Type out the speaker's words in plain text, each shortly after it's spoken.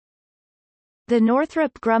The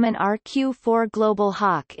Northrop Grumman RQ-4 Global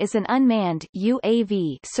Hawk is an unmanned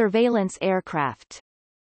UAV surveillance aircraft.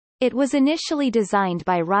 It was initially designed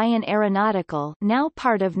by Ryan Aeronautical, now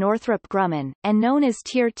part of Northrop Grumman, and known as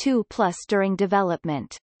Tier 2+ during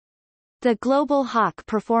development. The Global Hawk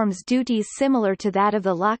performs duties similar to that of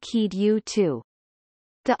the Lockheed U-2.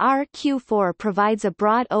 The RQ-4 provides a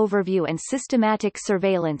broad overview and systematic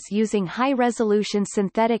surveillance using high-resolution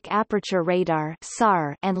synthetic aperture radar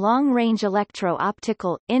 (SAR) and long-range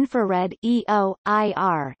electro-optical, infrared (EO,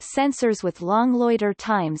 IR) sensors with long loiter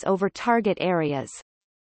times over target areas.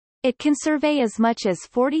 It can survey as much as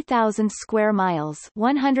 40,000 square miles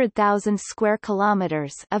 (100,000 square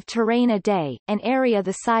kilometers) of terrain a day, an area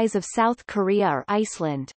the size of South Korea or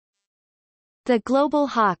Iceland. The Global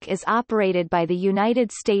Hawk is operated by the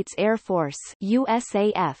United States Air Force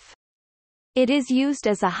 (USAF). It is used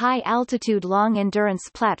as a high-altitude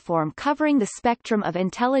long-endurance platform covering the spectrum of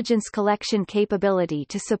intelligence collection capability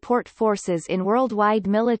to support forces in worldwide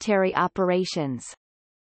military operations.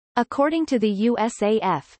 According to the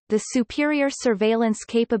USAF, the superior surveillance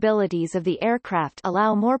capabilities of the aircraft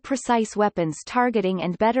allow more precise weapons targeting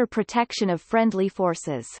and better protection of friendly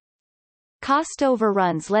forces. Cost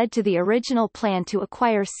overruns led to the original plan to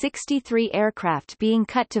acquire 63 aircraft being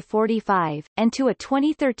cut to 45, and to a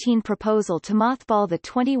 2013 proposal to mothball the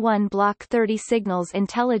 21 Block 30 signals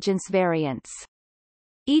intelligence variants.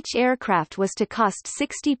 Each aircraft was to cost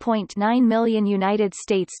 $60.9 million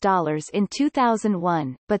in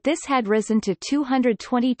 2001, but this had risen to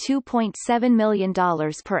 $222.7 million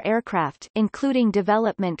per aircraft, including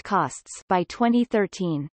development costs, by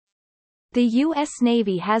 2013. The U.S.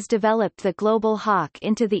 Navy has developed the Global Hawk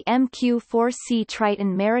into the MQ-4C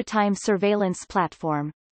Triton maritime surveillance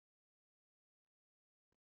platform.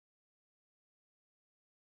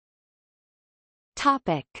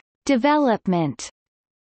 Topic: Development.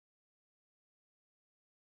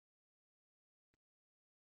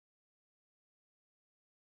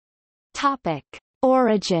 Topic: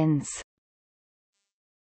 Origins.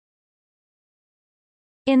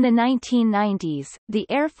 In the 1990s, the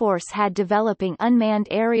Air Force had developing unmanned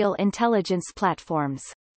aerial intelligence platforms.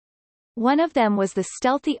 One of them was the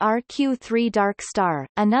stealthy RQ-3 Dark Star,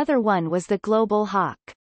 another one was the Global Hawk.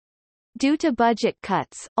 Due to budget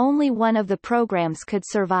cuts, only one of the programs could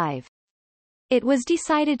survive. It was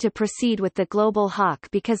decided to proceed with the Global Hawk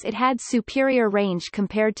because it had superior range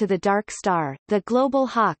compared to the Dark Star. The Global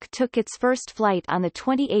Hawk took its first flight on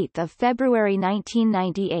 28 February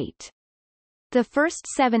 1998. The first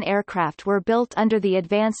 7 aircraft were built under the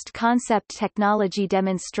Advanced Concept Technology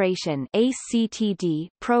Demonstration (ACTD)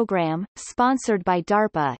 program, sponsored by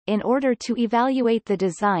DARPA, in order to evaluate the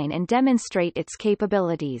design and demonstrate its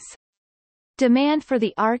capabilities. Demand for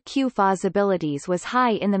the RQ-4's abilities was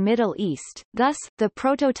high in the Middle East, thus, the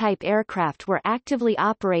prototype aircraft were actively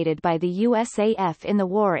operated by the USAF in the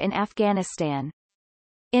war in Afghanistan.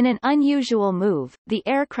 In an unusual move, the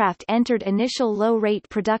aircraft entered initial low-rate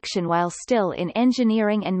production while still in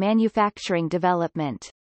engineering and manufacturing development.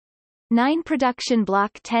 9 production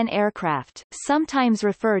Block 10 aircraft, sometimes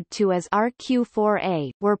referred to as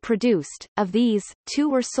RQ-4A, were produced. Of these, 2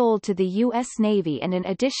 were sold to the U.S. Navy and an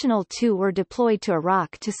additional 2 were deployed to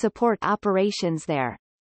Iraq to support operations there.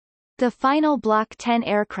 The final Block 10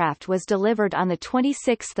 aircraft was delivered on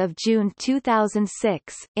 26 June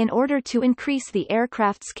 2006. In order to increase the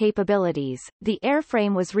aircraft's capabilities, the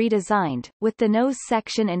airframe was redesigned, with the nose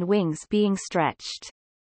section and wings being stretched.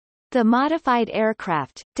 The modified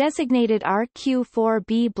aircraft, designated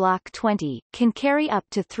RQ-4B Block 20, can carry up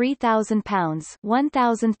to 3,000 pounds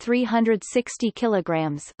 (1,360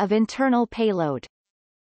 kilograms) of internal payload.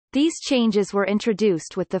 These changes were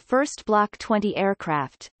introduced with the first Block 20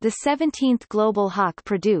 aircraft, the 17th Global Hawk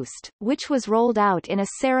produced, which was rolled out in a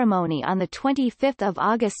ceremony on 25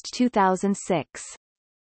 August 2006.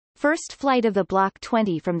 First flight of the Block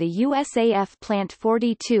 20 from the USAF Plant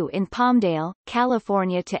 42 in Palmdale,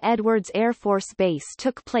 California to Edwards Air Force Base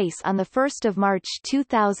took place on 1 March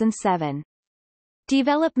 2007.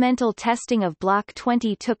 Developmental testing of Block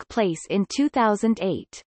 20 took place in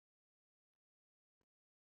 2008.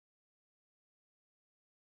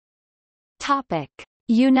 Topic: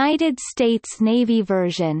 United States Navy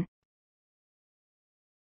version.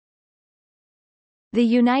 The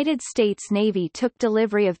United States Navy took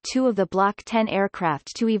delivery of 2 of the Block 10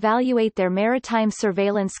 aircraft to evaluate their maritime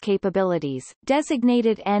surveillance capabilities,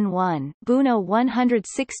 designated N-1, Buno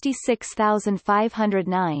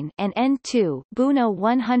 166509, and N-2, Buno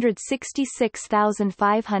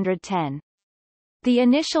 166510. The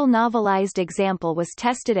initial novelized example was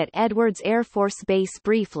tested at Edwards Air Force Base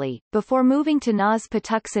briefly, before moving to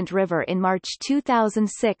Patuxent River in March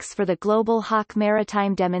 2006 for the Global Hawk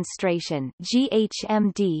Maritime Demonstration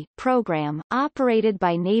 (GHMD) program, operated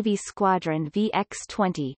by Navy Squadron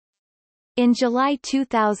VX-20. In July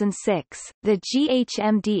 2006, the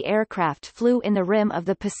GHMD aircraft flew in the rim of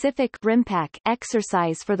the Pacific RIMPAC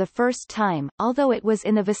exercise for the first time. Although it was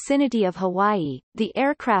in the vicinity of Hawaii, the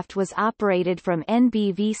aircraft was operated from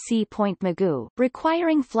NBVC Point Mugu,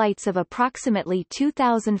 requiring flights of approximately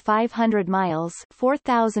 2,500 miles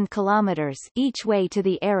 (4,000 kilometers) each way to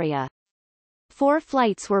the area. 4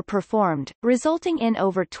 flights were performed, resulting in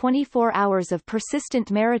over 24 hours of persistent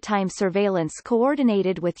maritime surveillance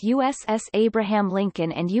coordinated with USS Abraham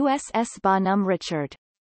Lincoln and USS Bonhomme Richard.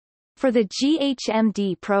 For the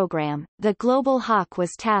GHMD program, the Global Hawk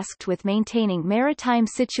was tasked with maintaining maritime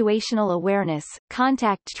situational awareness,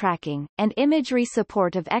 contact tracking, and imagery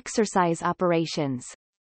support of exercise operations.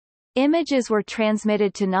 Images were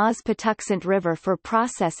transmitted to Patuxent River for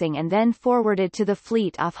processing and then forwarded to the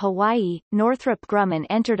fleet off Hawaii. Northrop Grumman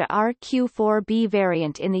entered a RQ-4B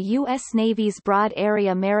variant in the U.S. Navy's Broad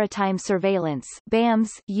Area Maritime Surveillance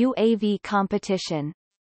 (BAMS) UAV competition.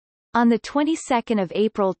 On the 22nd of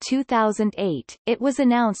April 2008, it was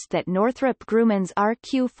announced that Northrop Grumman's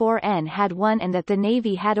RQ-4N had won and that the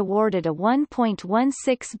Navy had awarded a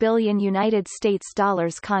 $1.16 billion United States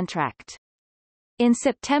dollars contract. In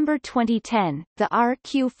September 2010, the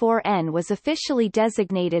RQ-4N was officially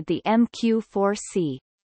designated the MQ-4C.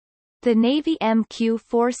 The Navy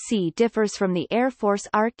MQ-4C differs from the Air Force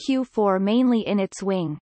RQ-4 mainly in its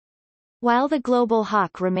wing. While the Global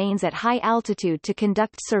Hawk remains at high altitude to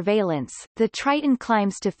conduct surveillance, the Triton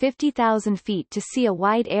climbs to 50,000 feet to see a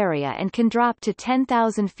wide area and can drop to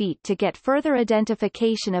 10,000 feet to get further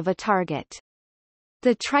identification of a target.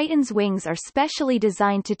 The Triton's wings are specially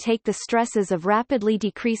designed to take the stresses of rapidly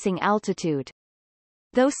decreasing altitude.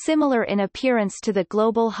 Though similar in appearance to the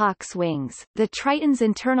Global Hawk's wings, the Triton's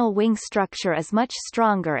internal wing structure is much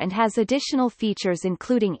stronger and has additional features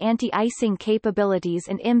including anti-icing capabilities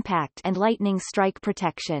and impact and lightning strike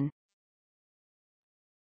protection.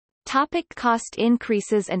 Topic: cost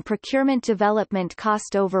increases and procurement. Development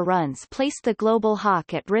cost overruns placed the Global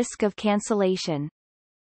Hawk at risk of cancellation.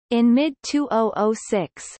 In mid-2006,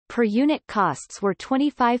 per-unit costs were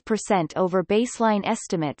 25% over baseline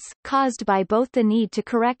estimates, caused by both the need to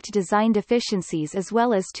correct design deficiencies as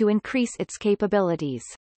well as to increase its capabilities.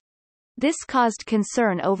 This caused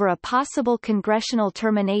concern over a possible congressional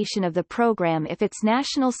termination of the program if its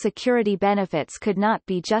national security benefits could not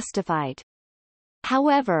be justified.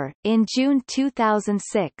 However, in June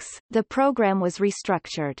 2006, the program was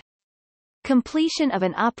restructured. Completion of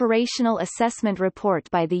an operational assessment report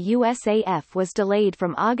by the USAF was delayed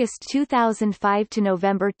from August 2005 to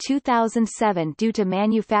November 2007 due to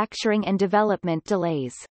manufacturing and development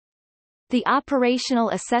delays. The operational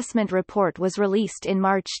assessment report was released in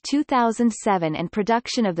March 2007 and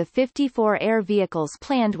production of the 54 air vehicles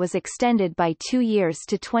planned was extended by 2 years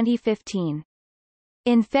to 2015.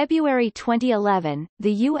 In February 2011,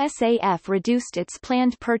 the USAF reduced its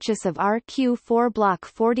planned purchase of RQ-4 Block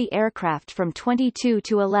 40 aircraft from 22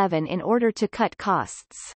 to 11 in order to cut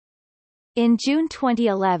costs. In June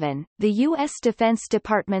 2011, the U.S. Defense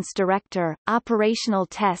Department's Director, Operational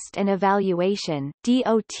Test and Evaluation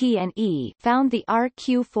 (DOT&E) found the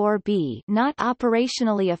RQ-4B not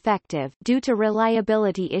operationally effective due to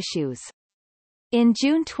reliability issues. In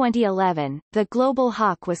June 2011, the Global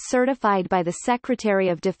Hawk was certified by the Secretary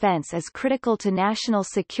of Defense as critical to national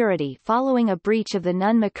security following a breach of the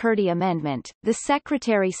Nunn-McCurdy Amendment. The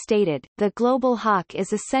Secretary stated, "The Global Hawk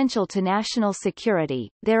is essential to national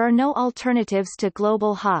security. There are no alternatives to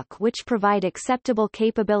Global Hawk which provide acceptable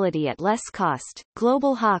capability at less cost.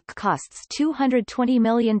 Global Hawk costs $220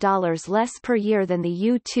 million less per year than the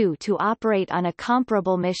U-2 to operate on a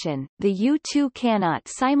comparable mission. The U-2 cannot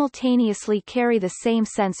simultaneously carry the same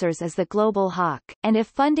sensors as the Global Hawk, and if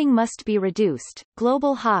funding must be reduced,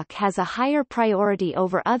 Global Hawk has a higher priority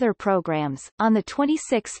over other programs." On the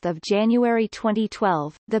 26th of January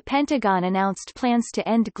 2012, the Pentagon announced plans to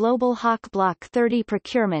end Global Hawk Block 30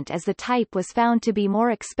 procurement as the type was found to be more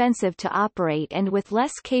expensive to operate and with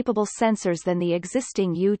less capable sensors than the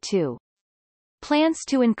existing U-2. Plans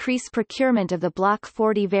to increase procurement of the Block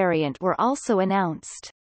 40 variant were also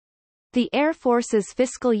announced. The Air Force's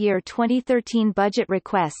fiscal year 2013 budget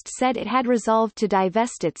request said it had resolved to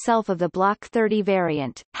divest itself of the Block 30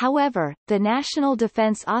 variant. However, the National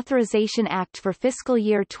Defense Authorization Act for fiscal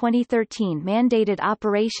year 2013 mandated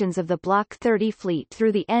operations of the Block 30 fleet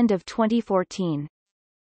through the end of 2014.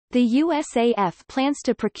 The USAF plans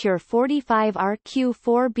to procure 45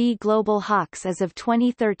 RQ-4B Global Hawks as of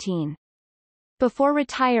 2013. Before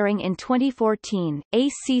retiring in 2014,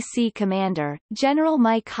 ACC Commander, General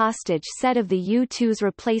Mike Hostage said of the U-2's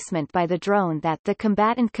replacement by the drone that the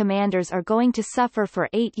combatant commanders are going to suffer for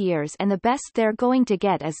 8 years and the best they're going to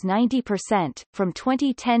get is 90%. From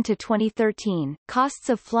 2010 to 2013, costs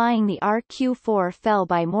of flying the RQ-4 fell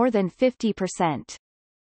by more than 50%.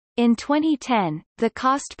 In 2010, the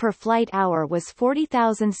cost per flight hour was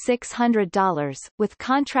 $40,600, with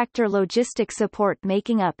contractor logistic support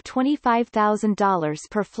making up $25,000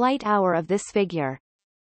 per flight hour of this figure.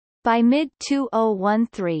 By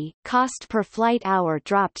mid-2013, cost per flight hour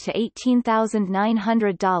dropped to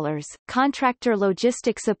 $18,900, contractor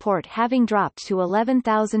logistic support having dropped to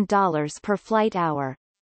 $11,000 per flight hour.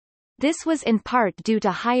 This was in part due to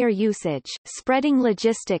higher usage, spreading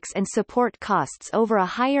logistics and support costs over a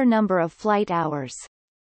higher number of flight hours.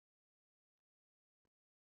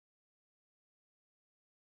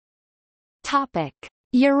 Topic: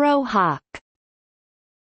 EuroHawk.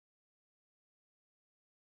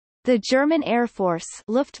 The German Air Force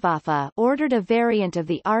Luftwaffe ordered a variant of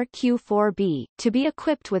the RQ-4B, to be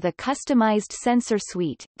equipped with a customized sensor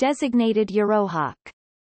suite, designated EuroHawk.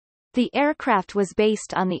 The aircraft was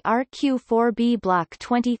based on the RQ-4B Block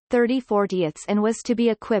 20/30/40 and was to be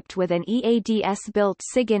equipped with an EADS-built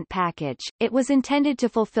SIGINT package. It was intended to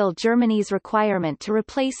fulfill Germany's requirement to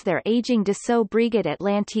replace their aging Dassault Brigade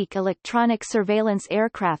Atlantique electronic surveillance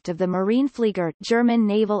aircraft of the Marineflieger German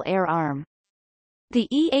Naval Air Arm. The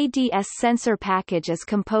EADS sensor package is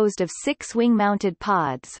composed of 6 wing-mounted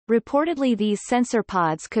pods. Reportedly, these sensor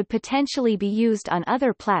pods could potentially be used on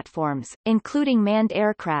other platforms, including manned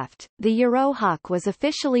aircraft. The EuroHawk was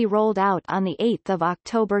officially rolled out on 8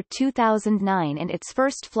 October 2009 and its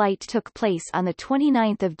first flight took place on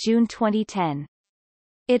 29 June 2010.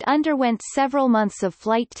 It underwent several months of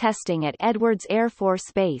flight testing at Edwards Air Force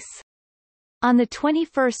Base. On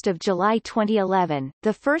 21 July 2011,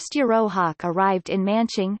 the first EuroHawk arrived in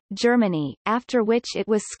Manching, Germany, after which it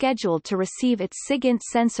was scheduled to receive its SIGINT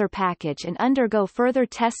sensor package and undergo further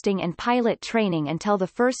testing and pilot training until the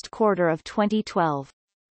first quarter of 2012.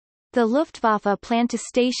 The Luftwaffe planned to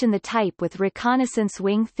station the type with Reconnaissance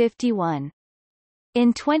Wing 51.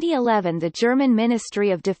 In 2011, the German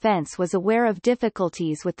Ministry of Defense was aware of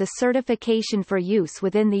difficulties with the certification for use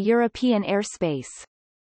within the European airspace.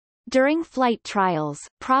 During flight trials,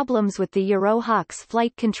 problems with the EuroHawk's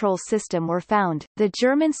flight control system were found. The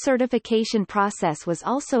German certification process was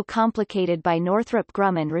also complicated by Northrop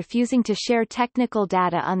Grumman refusing to share technical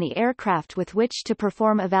data on the aircraft with which to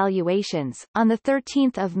perform evaluations. On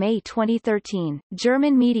 13 May 2013,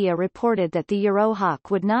 German media reported that the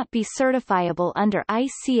EuroHawk would not be certifiable under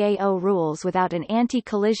ICAO rules without an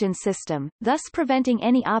anti-collision system, thus preventing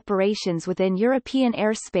any operations within European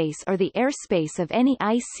airspace or the airspace of any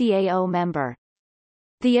ICAO member.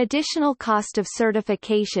 The additional cost of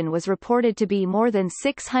certification was reported to be more than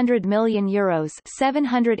 €600 million,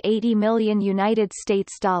 $780 million United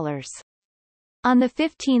States dollars. On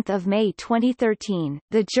 15 May 2013,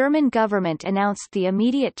 the German government announced the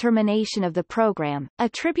immediate termination of the program,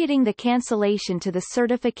 attributing the cancellation to the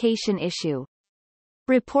certification issue.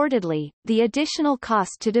 Reportedly, the additional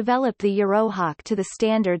cost to develop the EuroHawk to the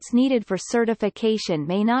standards needed for certification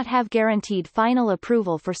may not have guaranteed final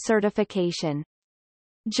approval for certification.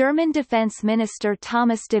 German Defense Minister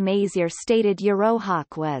Thomas de Maizière stated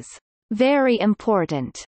EuroHawk was very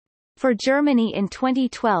important for Germany in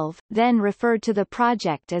 2012, then referred to the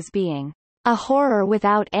project as being a horror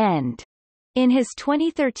without end in his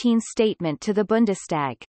 2013 statement to the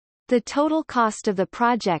Bundestag. The total cost of the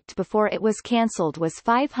project before it was cancelled was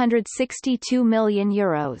 €562 million.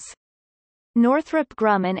 Northrop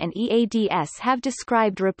Grumman and EADS have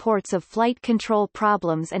described reports of flight control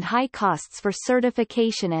problems and high costs for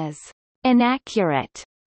certification as inaccurate.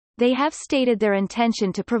 They have stated their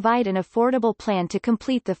intention to provide an affordable plan to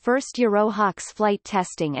complete the first EuroHawk's flight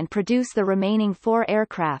testing and produce the remaining 4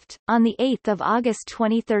 aircraft. On 8 August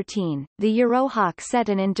 2013, the EuroHawk set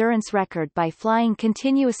an endurance record by flying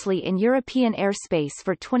continuously in European airspace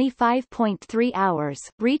for 25.3 hours,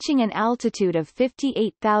 reaching an altitude of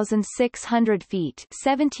 58,600 feet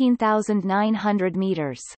 (17,900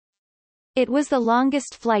 meters). It was the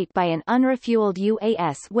longest flight by an unrefueled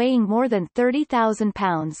UAS weighing more than 30,000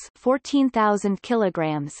 pounds (14,000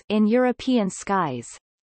 kilograms) in European skies.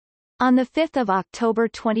 On 5 October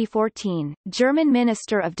 2014, German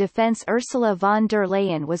Minister of Defense Ursula von der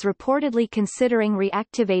Leyen was reportedly considering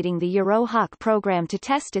reactivating the EuroHawk program to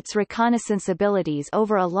test its reconnaissance abilities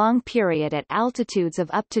over a long period at altitudes of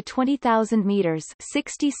up to 20,000 meters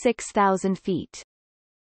 (66,000 feet).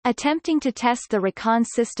 Attempting to test the recon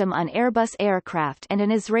system on Airbus aircraft and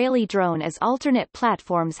an Israeli drone as alternate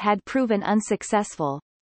platforms had proven unsuccessful.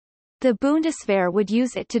 The Bundeswehr would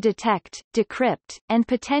use it to detect, decrypt, and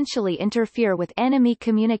potentially interfere with enemy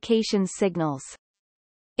communications signals.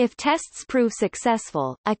 If tests prove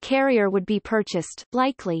successful, a carrier would be purchased,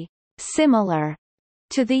 likely similar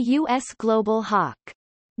to the U.S. Global Hawk.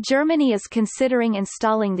 Germany is considering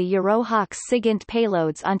installing the EuroHawk SIGINT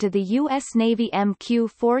payloads onto the U.S. Navy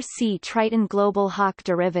RQ-4C Triton Global Hawk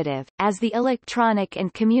derivative, as the electronic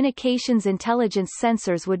and communications intelligence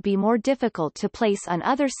sensors would be more difficult to place on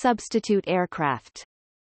other substitute aircraft.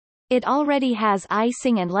 It already has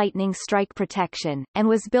icing and lightning strike protection, and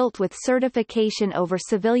was built with certification over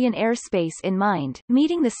civilian airspace in mind,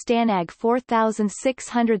 meeting the STANAG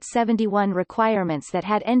 4671 requirements that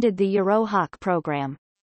had ended the EuroHawk program.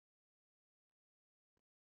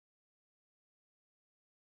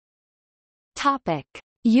 Topic: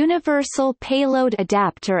 Universal Payload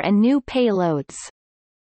Adapter and new payloads.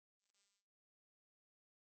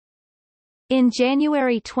 In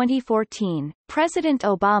January 2014, President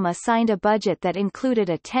Obama signed a budget that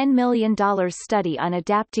included a $10 million study on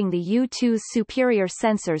adapting the U-2's superior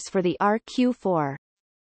sensors for the RQ-4.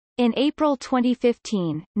 In April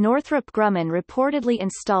 2015, Northrop Grumman reportedly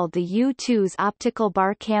installed the U-2's Optical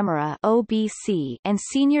Bar Camera (OBC) and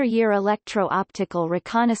Senior Year Electro-Optical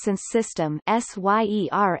Reconnaissance System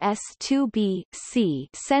 (SYERS-2B/C)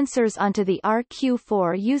 sensors onto the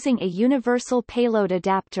RQ-4 using a Universal Payload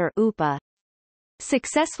Adapter (UPA).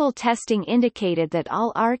 Successful testing indicated that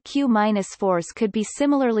all RQ-4s could be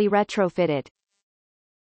similarly retrofitted.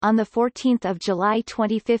 On 14 July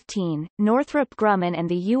 2015, Northrop Grumman and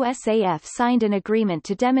the USAF signed an agreement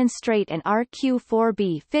to demonstrate an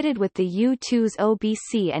RQ-4B fitted with the U-2's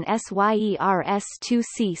OBC and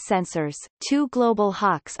SYERS-2C sensors. 2 Global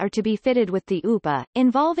Hawks are to be fitted with the UPA,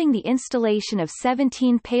 involving the installation of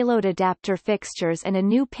 17 payload adapter fixtures and a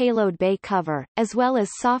new payload bay cover, as well as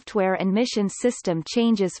software and mission system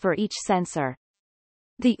changes for each sensor.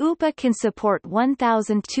 The UPA can support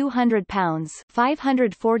 1,200 pounds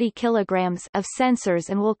 (540 kilograms) of sensors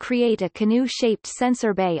and will create a canoe-shaped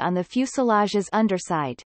sensor bay on the fuselage's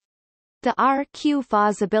underside. The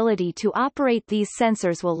RQ-4's ability to operate these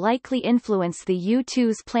sensors will likely influence the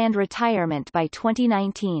U-2's planned retirement by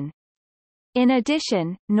 2019. In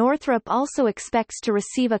addition, Northrop also expects to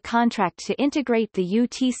receive a contract to integrate the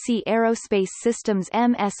UTC Aerospace Systems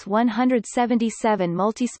MS-177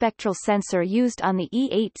 multispectral sensor used on the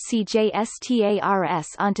E-8CJSTARS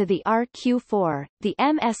onto the RQ-4. The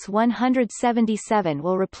MS-177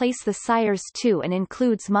 will replace the SYERS-2 and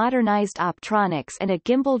includes modernized optronics and a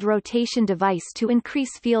gimbaled rotation device to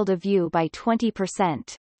increase field of view by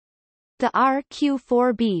 20%. The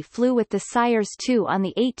RQ-4B flew with the SYERS-2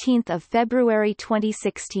 on 18 February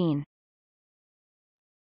 2016.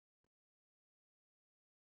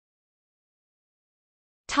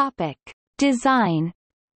 Topic: Design.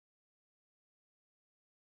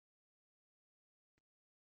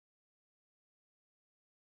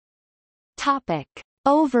 Topic: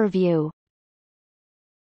 Overview.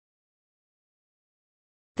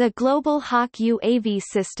 The Global Hawk UAV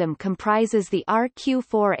system comprises the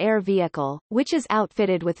RQ-4 air vehicle, which is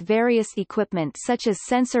outfitted with various equipment such as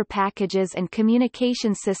sensor packages and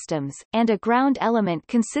communication systems, and a ground element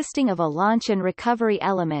consisting of a launch and recovery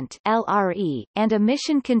element (LRE) and a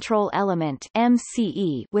mission control element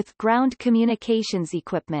 (MCE) with ground communications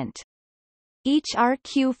equipment. Each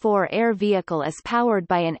RQ-4 air vehicle is powered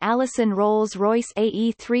by an Allison Rolls-Royce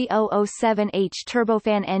AE3007H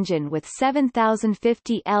turbofan engine with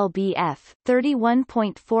 7,050 lbf,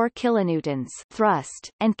 31.4 kilonewtons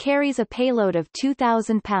thrust, and carries a payload of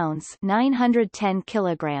 2,000 pounds, 910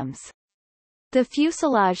 kilograms. The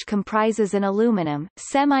fuselage comprises an aluminum,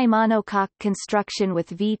 semi-monocoque construction with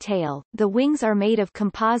V-tail. The wings are made of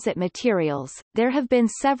composite materials. There have been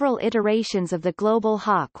several iterations of the Global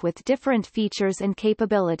Hawk with different features and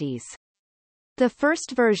capabilities. The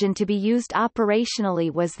first version to be used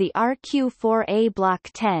operationally was the RQ-4A Block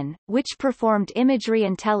 10, which performed imagery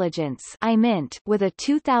intelligence (IMINT) with a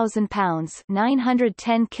 2,000 pounds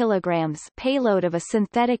 (910 kilograms) payload of a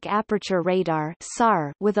synthetic aperture radar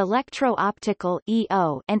 (SAR) with electro-optical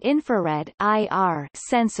 (EO) and infrared (IR)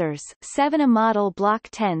 sensors. 7 model Block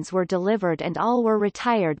 10s were delivered and all were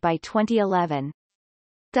retired by 2011.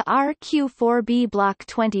 The RQ-4B Block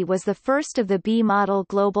 20 was the first of the B model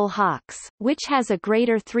Global Hawks, which has a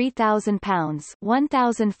greater 3,000 pounds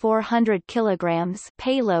 (1,400 kilograms)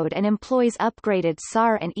 payload and employs upgraded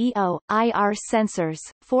SAR and EO/IR sensors.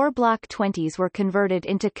 4 Block 20s were converted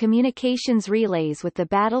into communications relays with the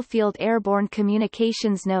Battlefield Airborne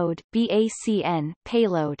Communications Node (BACN)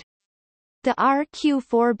 payload. The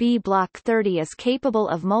RQ-4B Block 30 is capable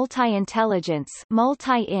of multi-intelligence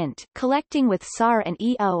multi-int collecting with SAR and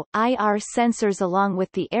EO/IR sensors along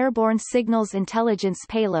with the Airborne Signals Intelligence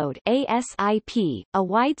Payload ASIP, a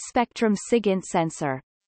wide-spectrum SIGINT sensor.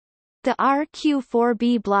 The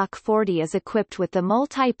RQ-4B Block 40 is equipped with the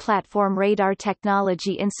Multi-Platform Radar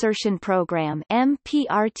Technology Insertion Program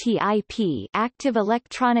MPRTIP Active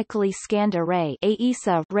Electronically Scanned Array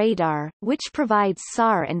AESA radar, which provides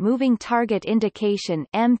SAR and Moving Target Indication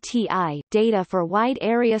MTI data for wide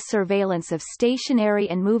area surveillance of stationary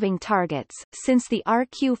and moving targets. Since the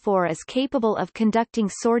RQ-4 is capable of conducting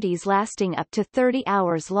sorties lasting up to 30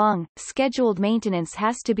 hours long, scheduled maintenance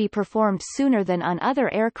has to be performed sooner than on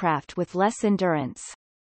other aircraft with less endurance.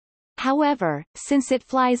 However, since it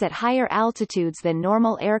flies at higher altitudes than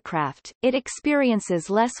normal aircraft, it experiences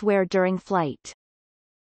less wear during flight.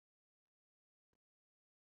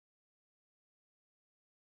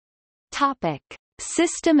 Topic: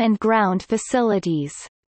 System and ground facilities.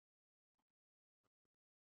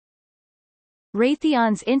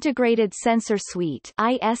 Raytheon's Integrated Sensor Suite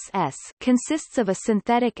 (ISS) consists of a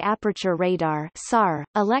synthetic aperture radar (SAR),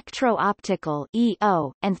 electro-optical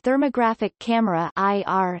 (EO), and thermographic camera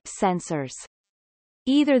 (IR) sensors.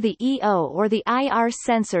 Either the EO or the IR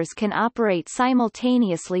sensors can operate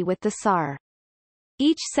simultaneously with the SAR.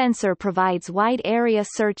 Each sensor provides wide area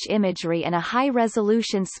search imagery and a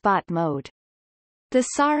high-resolution spot mode. The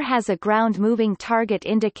SAR has a Ground Moving Target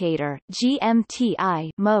Indicator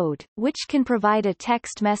 (GMTI) mode, which can provide a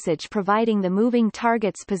text message providing the moving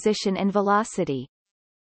target's position and velocity.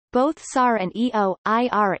 Both SAR and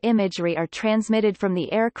EO/IR imagery are transmitted from the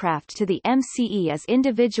aircraft to the MCE as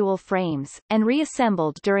individual frames, and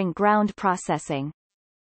reassembled during ground processing.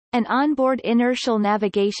 An onboard inertial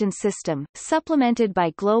navigation system, supplemented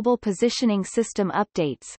by global positioning system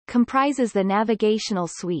updates, comprises the navigational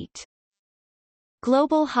suite.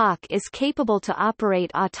 Global Hawk is capable to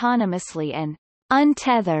operate autonomously and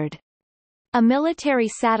untethered. A military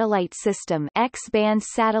satellite system X-band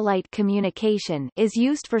satellite communication is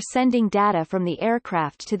used for sending data from the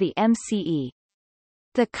aircraft to the MCE.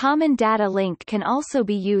 The Common Data Link can also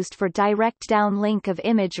be used for direct downlink of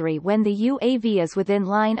imagery when the UAV is within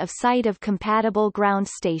line of sight of compatible ground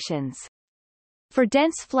stations. For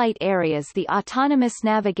dense flight areas the autonomous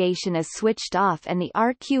navigation is switched off and the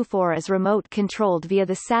RQ-4 is remote-controlled via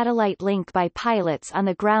the satellite link by pilots on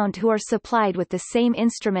the ground who are supplied with the same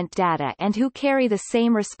instrument data and who carry the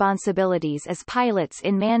same responsibilities as pilots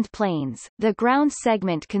in manned planes. The ground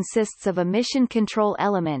segment consists of a Mission Control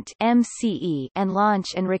Element (MCE) and Launch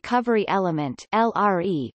and Recovery Element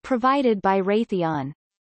 (LRE), provided by Raytheon.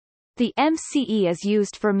 The MCE is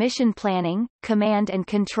used for mission planning, command and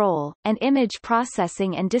control, and image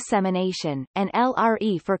processing and dissemination, and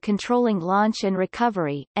LRE for controlling launch and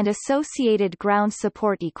recovery, and associated ground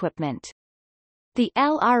support equipment. The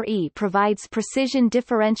LRE provides precision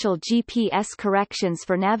differential GPS corrections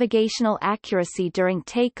for navigational accuracy during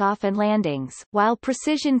takeoff and landings, while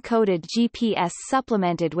precision-coded GPS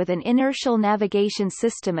supplemented with an inertial navigation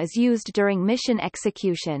system is used during mission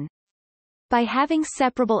execution. By having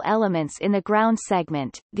separable elements in the ground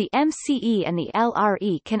segment, the MCE and the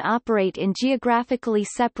LRE can operate in geographically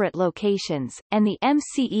separate locations, and the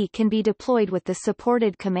MCE can be deployed with the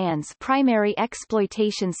supported command's primary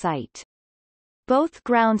exploitation site. Both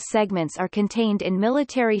ground segments are contained in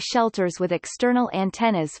military shelters with external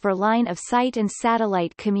antennas for line-of-sight and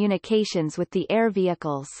satellite communications with the air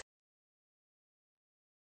vehicles.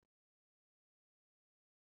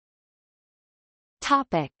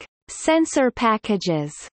 Topic: Sensor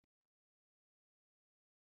packages.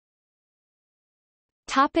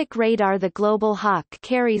 Topic: radar. The Global Hawk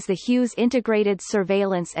carries the Hughes Integrated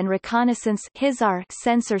Surveillance and Reconnaissance (HISAR)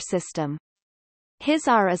 sensor system.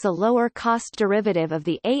 HISAR is a lower-cost derivative of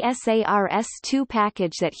the ASAR-S2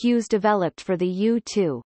 package that Hughes developed for the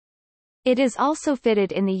U-2. It is also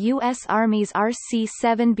fitted in the U.S. Army's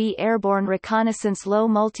RC-7B Airborne Reconnaissance Low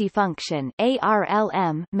Multifunction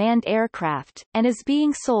 (ARLM) manned aircraft, and is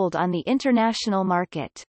being sold on the international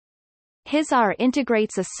market. HISAR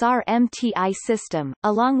integrates a SAR-MTI system,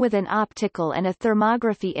 along with an optical and a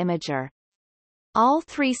thermography imager. All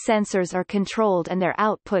three sensors are controlled and their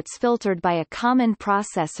outputs filtered by a common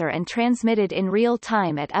processor and transmitted in real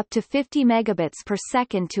time at up to 50 megabits per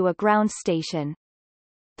second to a ground station.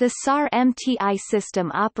 The SAR-MTI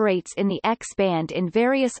system operates in the X-band in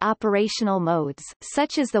various operational modes,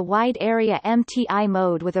 such as the wide-area MTI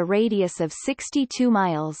mode with a radius of 62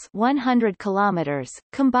 miles 100 kilometers.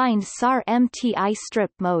 Combined SAR-MTI strip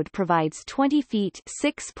mode provides 20 feet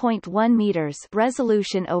 6.1 meters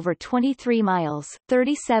resolution over 23 miles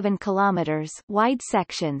 37 kilometers wide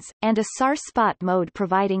sections, and a SAR spot mode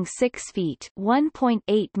providing 6 feet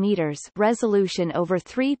 1.8 meters resolution over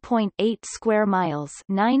 3.8 square miles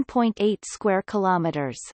 9.8 square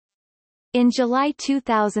kilometers. In July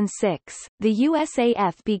 2006, the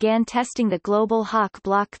USAF began testing the Global Hawk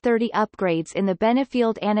Block 30 upgrades in the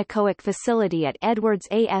Benefield-Anechoic facility at Edwards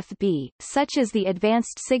AFB, such as the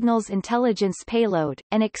Advanced Signals Intelligence Payload,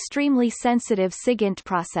 an extremely sensitive SIGINT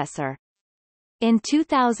processor. In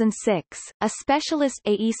 2006, a specialist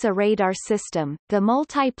AESA radar system, the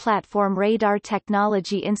Multi-Platform Radar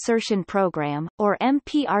Technology Insertion Program, or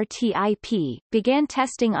MPRTIP, began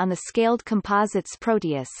testing on the Scaled Composites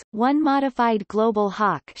Proteus. One modified Global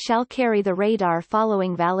Hawk shall carry the radar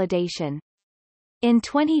following validation. In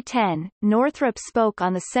 2010, Northrop spoke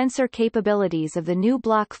on the sensor capabilities of the new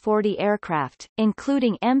Block 40 aircraft,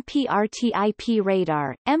 including MPRTIP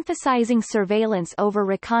radar, emphasizing surveillance over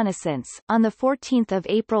reconnaissance. On 14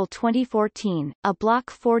 April 2014, a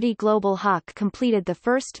Block 40 Global Hawk completed the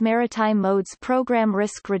first Maritime Modes Program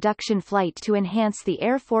risk reduction flight to enhance the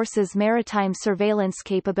Air Force's maritime surveillance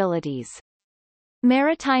capabilities.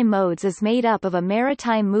 Maritime modes is made up of a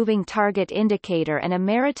maritime moving target indicator and a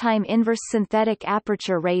maritime inverse synthetic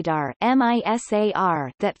aperture radar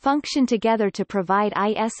 (MISAR) that function together to provide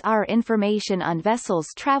ISR information on vessels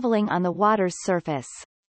traveling on the water's surface.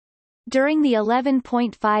 During the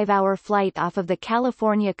 11.5-hour flight off of the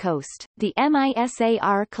California coast, the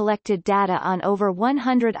MISAR collected data on over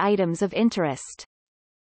 100 items of interest.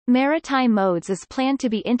 Maritime modes is planned to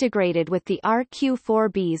be integrated with the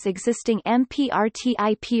RQ-4B's existing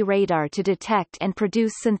MPRTIP radar to detect and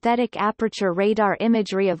produce synthetic aperture radar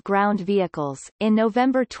imagery of ground vehicles. In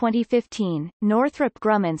November 2015, Northrop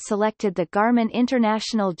Grumman selected the Garmin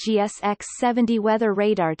International GSX-70 weather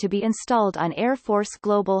radar to be installed on Air Force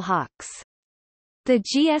Global Hawks. The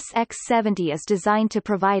GSX-70 is designed to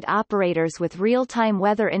provide operators with real-time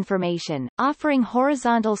weather information, offering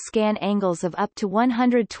horizontal scan angles of up to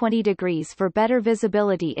 120 degrees for better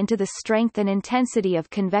visibility into the strength and intensity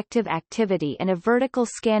of convective activity, and a vertical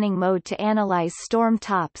scanning mode to analyze storm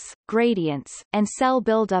tops, gradients, and cell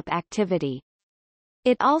buildup activity.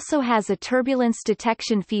 It also has a turbulence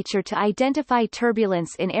detection feature to identify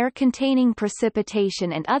turbulence in air containing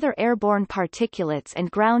precipitation and other airborne particulates, and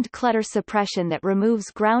ground clutter suppression that removes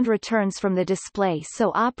ground returns from the display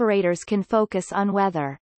so operators can focus on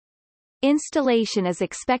weather. Installation is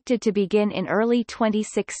expected to begin in early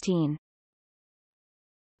 2016.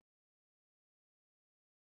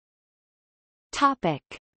 Topic: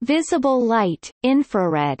 Visible light,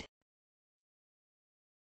 infrared.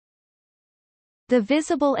 The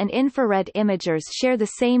visible and infrared imagers share the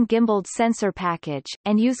same gimbaled sensor package,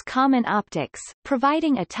 and use common optics,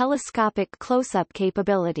 providing a telescopic close-up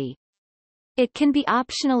capability. It can be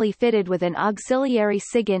optionally fitted with an auxiliary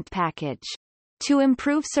SIGINT package. To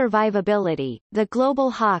improve survivability, the Global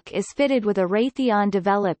Hawk is fitted with a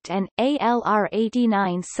Raytheon-developed an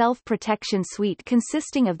ALR-89 self-protection suite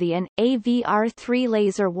consisting of the AVR-3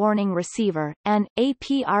 laser warning receiver, an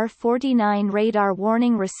APR-49 radar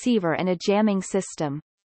warning receiver, and a jamming system.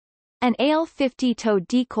 An AL-50 tow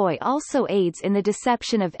decoy also aids in the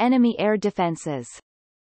deception of enemy air defenses.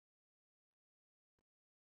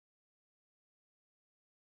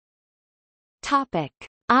 Topic: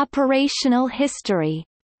 Operational history.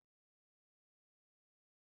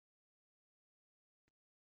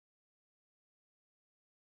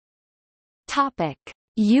 Topic: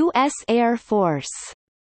 U.S. Air Force.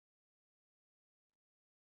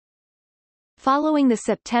 Following the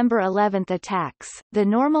September 11 attacks, the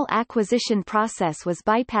normal acquisition process was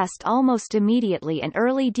bypassed almost immediately, and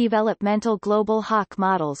early developmental Global Hawk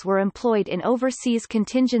models were employed in overseas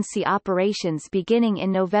contingency operations beginning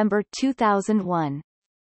in November 2001.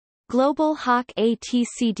 Global Hawk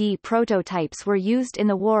ATCD prototypes were used in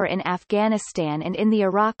the war in Afghanistan and in the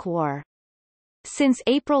Iraq War. Since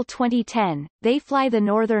April 2010, they fly the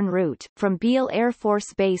northern route, from Beale Air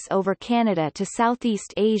Force Base over Canada to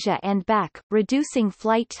Southeast Asia and back, reducing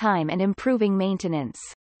flight time and improving maintenance.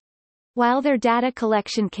 While their data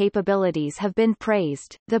collection capabilities have been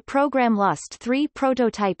praised, the program lost 3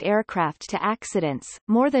 prototype aircraft to accidents,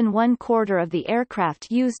 more than 1/4 of the aircraft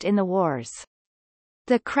used in the wars.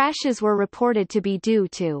 The crashes were reported to be due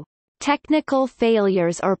to technical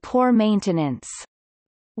failures or poor maintenance.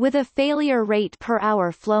 with a failure rate per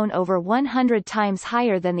hour flown over 100 times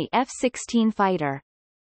higher than the F-16 fighter.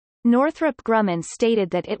 Northrop Grumman stated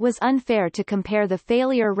that it was unfair to compare the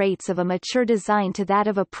failure rates of a mature design to that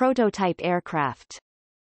of a prototype aircraft.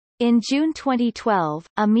 In June 2012,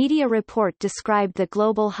 a media report described the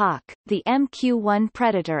Global Hawk, the MQ-1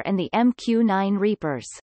 Predator and the MQ-9 Reapers.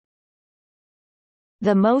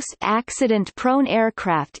 The most accident-prone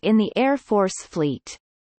aircraft in the Air Force fleet.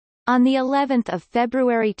 On the 11th of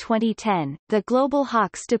February 2010, the Global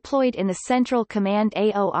Hawks deployed in the Central Command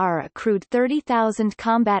AOR accrued 30,000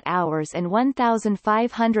 combat hours and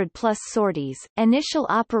 1,500-plus sorties. Initial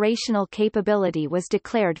operational capability was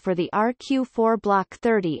declared for the RQ-4 Block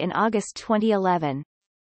 30 in August 2011.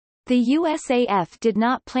 The USAF did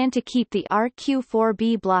not plan to keep the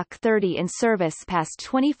RQ-4B Block 30 in service past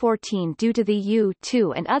 2014 due to the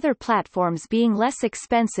U-2 and other platforms being less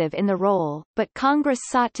expensive in the role, but Congress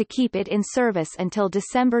sought to keep it in service until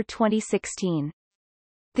December 2016.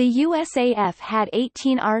 The USAF had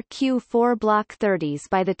 18 RQ-4 Block 30s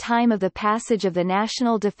by the time of the passage of the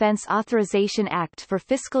National Defense Authorization Act for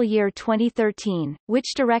fiscal year 2013,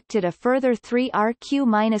 which directed a further 3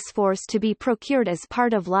 RQ-4s to be procured as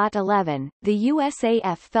part of Lot 11. The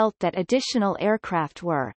USAF felt that additional aircraft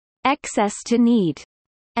were excess to need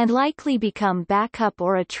and likely become backup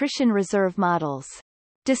or attrition reserve models.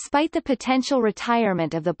 Despite the potential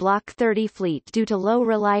retirement of the Block 30 fleet due to low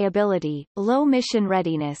reliability, low mission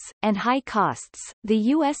readiness, and high costs,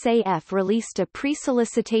 the USAF released a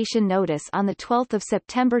pre-solicitation notice on 12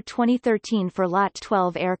 September 2013 for Lot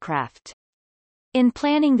 12 aircraft. In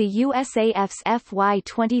planning the USAF's FY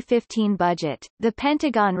 2015 budget, the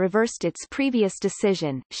Pentagon reversed its previous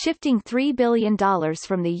decision, shifting $3 billion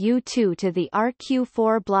from the U-2 to the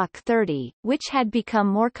RQ-4 Block 30, which had become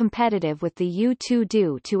more competitive with the U-2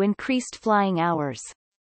 due to increased flying hours.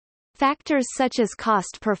 Factors such as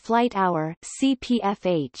cost per flight hour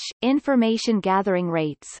 (CPFH), information gathering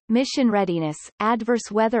rates, mission readiness, adverse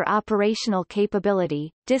weather operational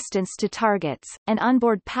capability, distance to targets, and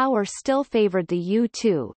onboard power still favored the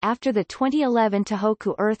U-2. After the 2011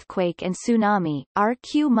 Tohoku earthquake and tsunami,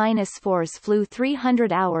 RQ-4s flew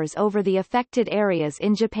 300 hours over the affected areas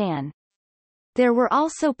in Japan. There were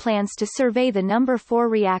also plans to survey the No. 4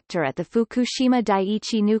 reactor at the Fukushima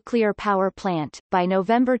Daiichi nuclear power plant. By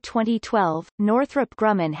November 2012, Northrop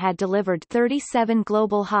Grumman had delivered 37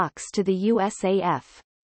 Global Hawks to the USAF.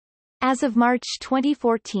 As of March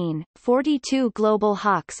 2014, 42 Global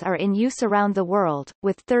Hawks are in use around the world,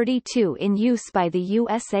 with 32 in use by the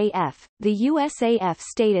USAF. The USAF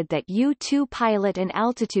stated that U-2 pilot and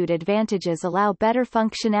altitude advantages allow better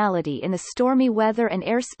functionality in the stormy weather and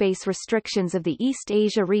airspace restrictions of the East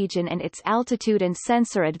Asia region, and its altitude and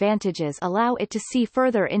sensor advantages allow it to see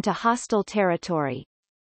further into hostile territory.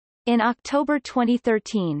 In October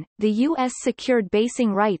 2013, the U.S. secured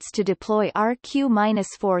basing rights to deploy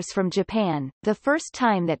RQ-4s from Japan, the first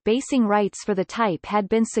time that basing rights for the type had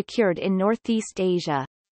been secured in Northeast Asia.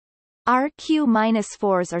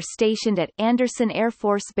 RQ-4s are stationed at Andersen Air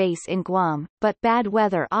Force Base in Guam, but bad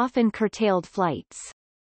weather often curtailed flights.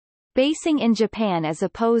 Basing in Japan as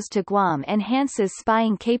opposed to Guam enhances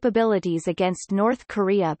spying capabilities against North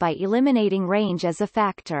Korea by eliminating range as a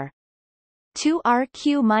factor. 2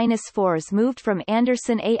 RQ-4s moved from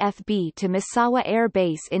Andersen AFB to Misawa Air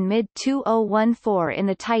Base in mid-2014 in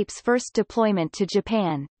the type's first deployment to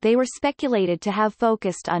Japan. They were speculated to have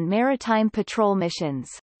focused on maritime patrol missions.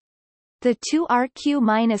 The 2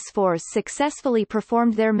 RQ-4s successfully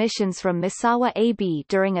performed their missions from Misawa AB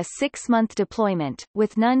during a 6-month deployment,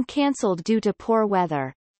 with none cancelled due to poor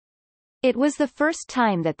weather. It was the first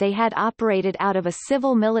time that they had operated out of a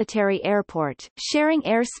civil military airport, sharing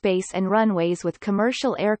airspace and runways with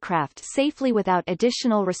commercial aircraft safely without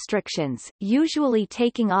additional restrictions, usually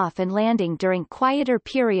taking off and landing during quieter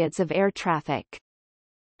periods of air traffic.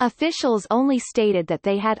 Officials only stated that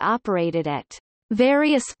they had operated at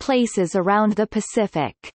various places around the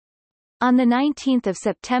Pacific. On 19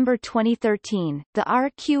 September 2013, the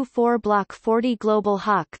RQ-4 Block 40 Global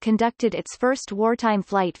Hawk conducted its first wartime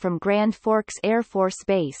flight from Grand Forks Air Force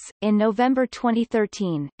Base. In November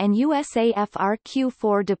 2013, an USAF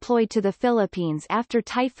RQ-4 deployed to the Philippines after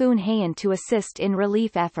Typhoon Haiyan to assist in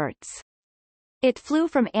relief efforts. It flew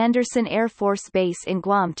from Andersen Air Force Base in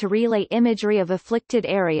Guam to relay imagery of afflicted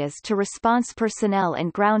areas to response personnel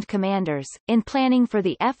and ground commanders. In planning for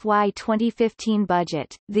the FY 2015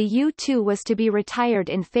 budget, the U-2 was to be retired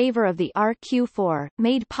in favor of the RQ-4,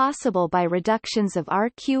 made possible by reductions of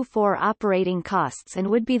RQ-4 operating costs, and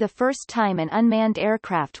would be the first time an unmanned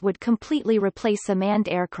aircraft would completely replace a manned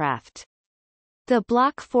aircraft. The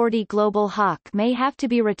Block 40 Global Hawk may have to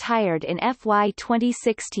be retired in FY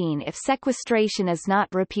 2016 if sequestration is not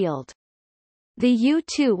repealed. The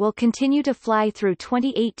U-2 will continue to fly through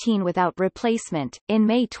 2018 without replacement. In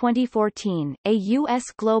May 2014, a U.S.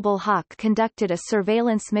 Global Hawk conducted a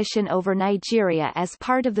surveillance mission over Nigeria as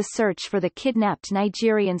part of the search for the kidnapped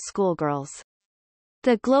Nigerian schoolgirls.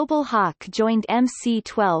 The Global Hawk joined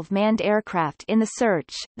MC-12 manned aircraft in the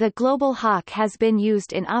search. The Global Hawk has been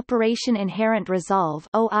used in Operation Inherent Resolve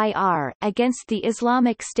 (OIR) against the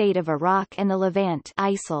Islamic State of Iraq and the Levant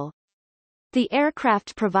 (ISIL). The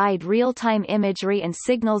aircraft provide real-time imagery and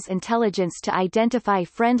signals intelligence to identify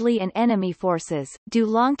friendly and enemy forces, do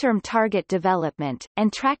long-term target development,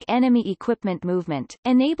 and track enemy equipment movement,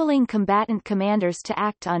 enabling combatant commanders to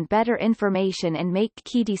act on better information and make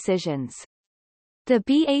key decisions. The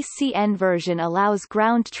BACN version allows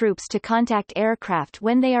ground troops to contact aircraft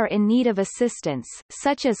when they are in need of assistance,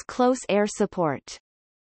 such as close air support.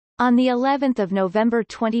 On the 11th of November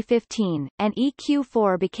 2015, an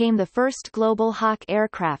EQ-4 became the first Global Hawk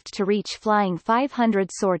aircraft to reach flying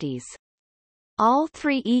 500 sorties. All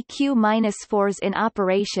three EQ-4s in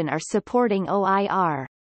operation are supporting OIR.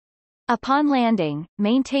 Upon landing,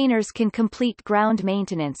 maintainers can complete ground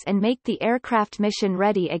maintenance and make the aircraft mission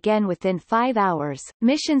ready again within 5 hours.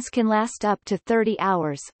 Missions can last up to 30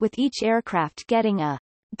 hours, with each aircraft getting a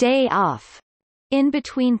day off in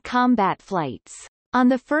between combat flights. On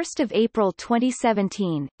 1 April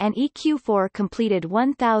 2017, an EQ-4 completed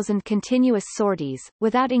 1,000 continuous sorties,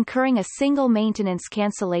 without incurring a single maintenance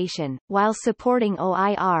cancellation, while supporting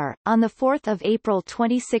OIR. On 4 April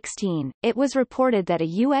 2016, it was reported that a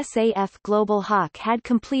USAF Global Hawk had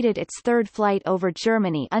completed its third flight over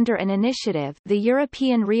Germany under an initiative, the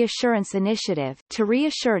European Reassurance Initiative, to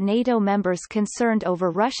reassure NATO members concerned over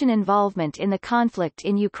Russian involvement in the conflict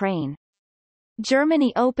in Ukraine.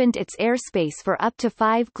 Germany opened its airspace for up to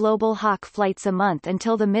 5 Global Hawk flights a month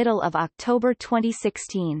until the middle of October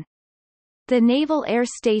 2016. The Naval Air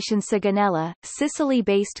Station Sigonella,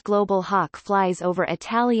 Sicily-based Global Hawk flies over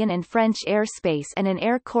Italian and French airspace and an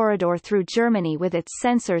air corridor through Germany with its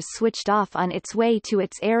sensors switched off on its way to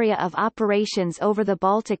its area of operations over the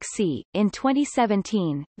Baltic Sea. In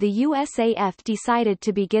 2017, the USAF decided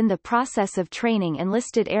to begin the process of training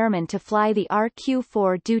enlisted airmen to fly the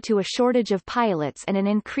RQ-4 due to a shortage of pilots and an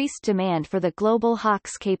increased demand for the Global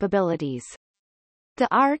Hawk's capabilities. The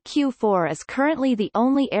RQ-4 is currently the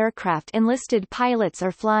only aircraft enlisted pilots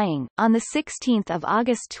are flying. On 16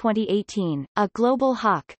 August 2018, a Global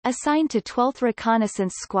Hawk, assigned to 12th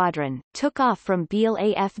Reconnaissance Squadron, took off from Beale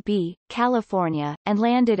AFB, California, and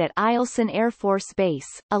landed at Eielson Air Force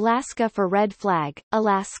Base, Alaska for Red Flag,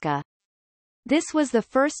 Alaska. This was the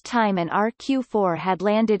first time an RQ-4 had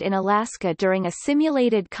landed in Alaska during a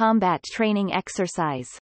simulated combat training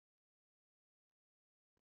exercise.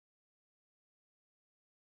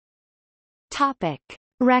 Topic.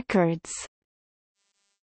 Records.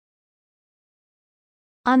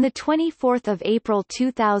 On 24 April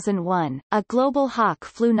 2001, a Global Hawk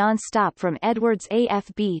flew non-stop from Edwards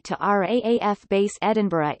AFB to RAAF Base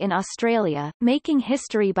Edinburgh in Australia, making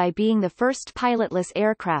history by being the first pilotless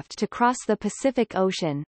aircraft to cross the Pacific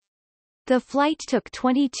Ocean. The flight took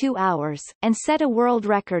 22 hours, and set a world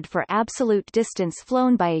record for absolute distance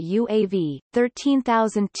flown by a UAV,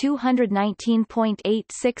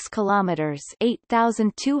 13,219.86 kilometers,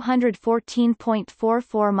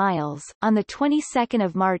 8,214.44 miles. On the 22nd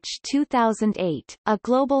of March 2008, a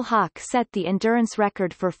Global Hawk set the endurance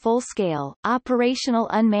record for full-scale, operational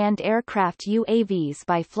unmanned aircraft UAVs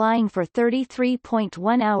by flying for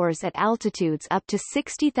 33.1 hours at altitudes up to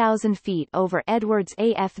 60,000 feet over Edwards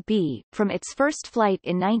AFB. From its first flight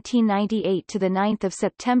in 1998 to 9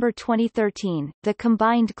 September 2013, the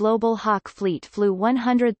combined Global Hawk fleet flew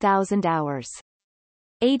 100,000 hours.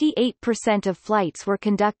 88% of flights were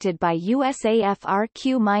conducted by USAF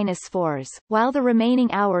RQ-4s, while the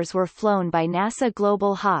remaining hours were flown by NASA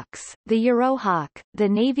Global Hawks, the EuroHawk, the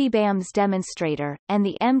Navy BAMS demonstrator, and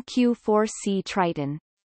the MQ-4C Triton.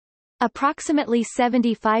 Approximately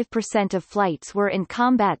 75% of flights were in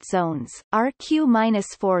combat zones.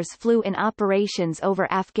 RQ-4s flew in operations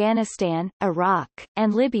over Afghanistan, Iraq,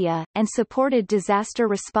 and Libya, and supported disaster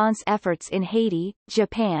response efforts in Haiti,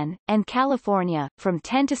 Japan, and California. From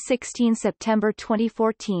 10 to 16 September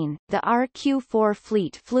 2014, the RQ-4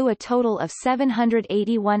 fleet flew a total of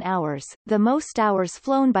 781 hours, the most hours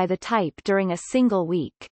flown by the type during a single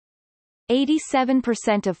week.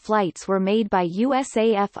 87% of flights were made by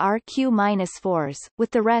USAF RQ-4s,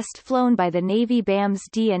 with the rest flown by the Navy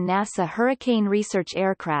BAMS-D and NASA Hurricane Research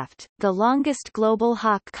aircraft. The longest Global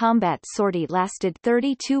Hawk combat sortie lasted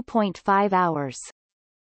 32.5 hours.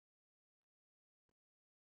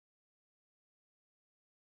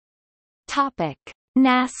 Topic: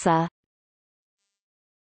 NASA.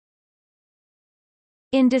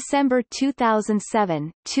 In December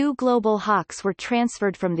 2007, 2 Global Hawks were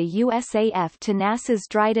transferred from the USAF to NASA's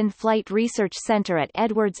Dryden Flight Research Center at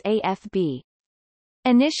Edwards AFB.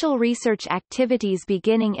 Initial research activities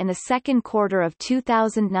beginning in the second quarter of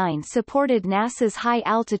 2009 supported NASA's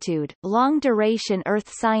high-altitude, long-duration Earth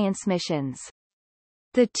science missions.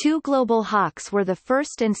 The 2 Global Hawks were the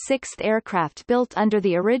first and sixth aircraft built under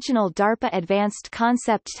the original DARPA Advanced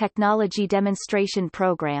Concept Technology Demonstration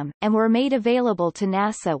Program, and were made available to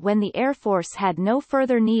NASA when the Air Force had no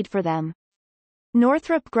further need for them.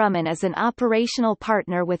 Northrop Grumman is an operational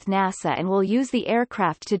partner with NASA and will use the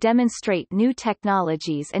aircraft to demonstrate new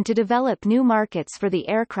technologies and to develop new markets for the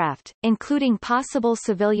aircraft, including possible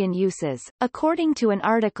civilian uses, according to an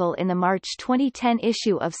article in the March 2010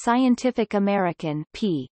 issue of Scientific American,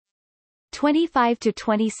 p.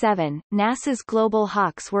 25-27. NASA's Global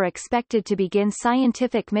Hawks were expected to begin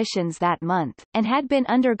scientific missions that month, and had been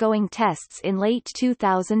undergoing tests in late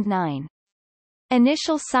 2009.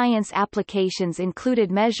 Initial science applications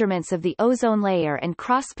included measurements of the ozone layer and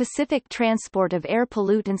cross-Pacific transport of air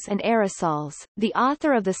pollutants and aerosols. The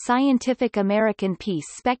author of the Scientific American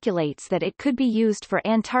piece speculates that it could be used for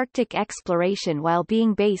Antarctic exploration while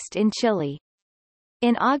being based in Chile.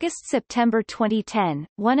 In August-September 2010,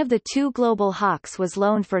 one of the 2 Global Hawks was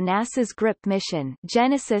loaned for NASA's GRIP mission,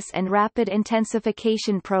 Genesis and Rapid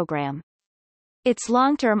Intensification Program. Its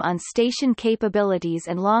long-term on-station capabilities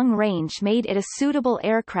and long range made it a suitable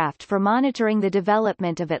aircraft for monitoring the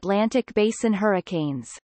development of Atlantic Basin hurricanes.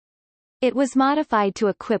 It was modified to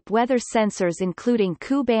equip weather sensors including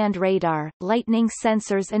Ku-band radar, lightning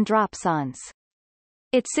sensors and dropsondes.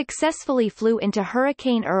 It successfully flew into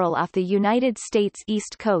Hurricane Earl off the United States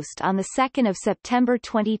East Coast on 2 September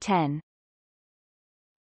 2010.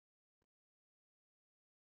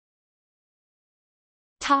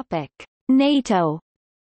 Topic: NATO.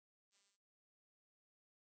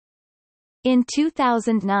 In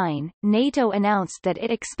 2009, NATO announced that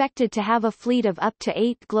it expected to have a fleet of up to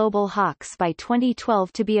 8 Global Hawks by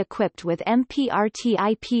 2012 to be equipped with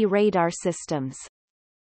MPRTIP radar systems.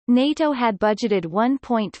 NATO had budgeted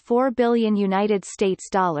 $1.4 billion United States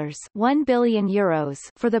dollars, 1 billion euros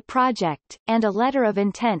for the project, and a letter of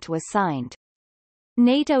intent was signed.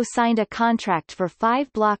 NATO signed a contract for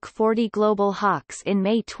 5 Block 40 Global Hawks in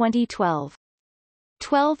May 2012.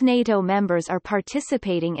 12 NATO members are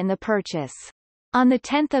participating in the purchase. On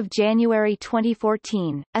 10 January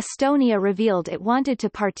 2014, Estonia revealed it wanted to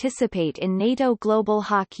participate in NATO Global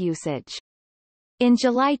Hawk usage. In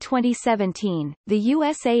July 2017, the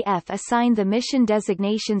USAF assigned the Mission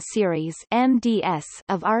Designation Series (MDS)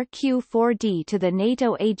 of RQ-4D to the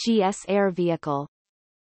NATO AGS air vehicle.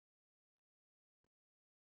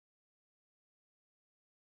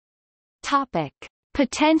 Topic: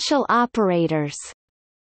 Potential operators.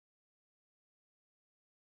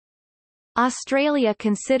 Australia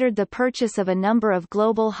considered the purchase of a number of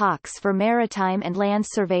Global Hawks for maritime and land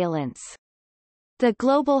surveillance. The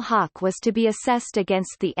Global Hawk was to be assessed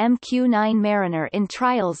against the MQ-9 Mariner in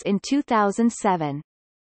trials in 2007.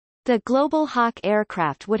 The Global Hawk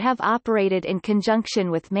aircraft would have operated in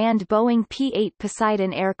conjunction with manned Boeing P-8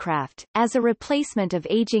 Poseidon aircraft, as a replacement of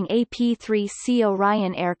aging AP-3C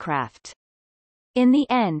Orion aircraft. In the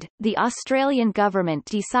end, the Australian government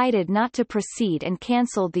decided not to proceed and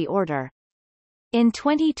cancelled the order. In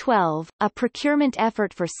 2012, a procurement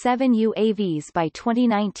effort for 7 UAVs by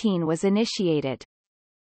 2019 was initiated.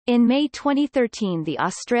 In May 2013, the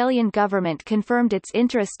Australian government confirmed its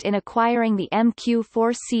interest in acquiring the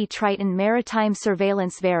MQ-4C Triton maritime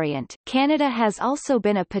surveillance variant. Canada has also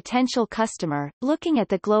been a potential customer, looking at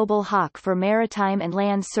the Global Hawk for maritime and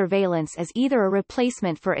land surveillance as either a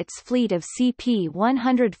replacement for its fleet of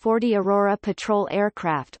CP-140 Aurora patrol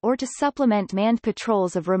aircraft or to supplement manned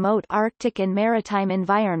patrols of remote Arctic and maritime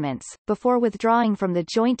environments, before withdrawing from the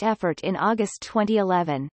joint effort in August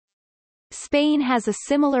 2011. Spain has a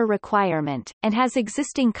similar requirement, and has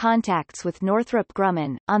existing contacts with Northrop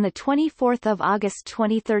Grumman. On 24 August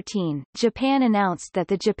 2013, Japan announced that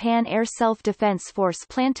the Japan Air Self-Defense Force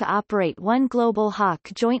planned to operate 1 Global Hawk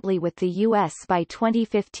jointly with the U.S. by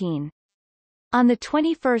 2015. On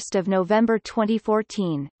 21 November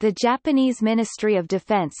 2014, the Japanese Ministry of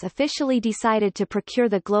Defense officially decided to procure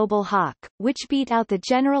the Global Hawk, which beat out the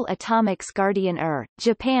General Atomics Guardian UR.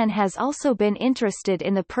 Japan has also been interested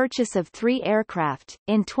in the purchase of 3 aircraft.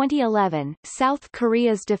 In 2011, South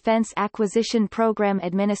Korea's Defense Acquisition Program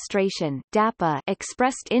Administration (DAPA)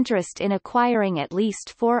 expressed interest in acquiring at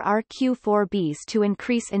least 4 RQ-4Bs to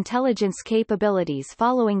increase intelligence capabilities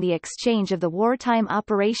following the exchange of the wartime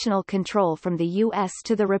operational control from the U.S.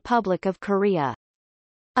 to the Republic of Korea.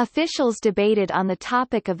 Officials debated on the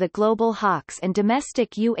topic of the global Hawks and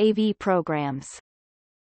domestic UAV programs.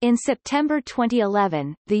 In September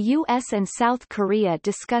 2011, the U.S. and South Korea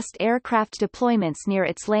discussed aircraft deployments near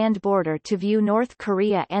its land border to view North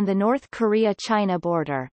Korea and the North Korea-China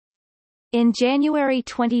border. In January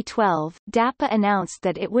 2012, DAPA announced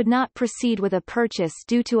that it would not proceed with a purchase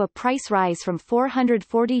due to a price rise from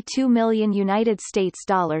 $442 million to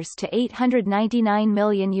 $899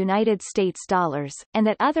 million, and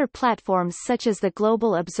that other platforms such as the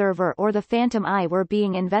Global Observer or the Phantom Eye were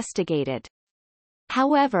being investigated.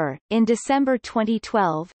 However, in December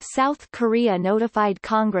 2012, South Korea notified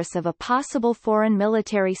Congress of a possible foreign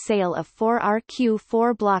military sale of 4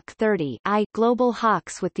 RQ-4 Block 30I Global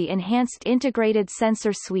Hawks with the Enhanced Integrated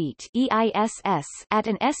Sensor Suite (EISS) at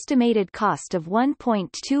an estimated cost of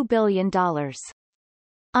 $1.2 billion.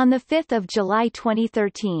 On 5 July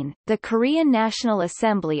 2013, the Korean National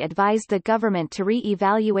Assembly advised the government to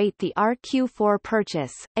re-evaluate the RQ-4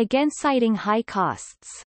 purchase, again citing high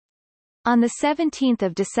costs. On 17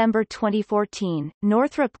 December 2014,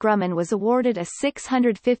 Northrop Grumman was awarded a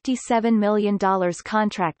 $657 million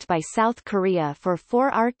contract by South Korea for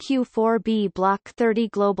 4 RQ-4B Block 30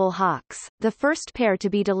 Global Hawks, the first pair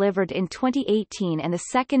to be delivered in 2018 and the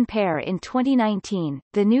second pair in 2019.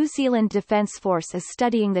 The New Zealand Defence Force is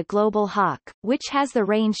studying the Global Hawk, which has the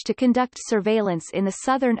range to conduct surveillance in the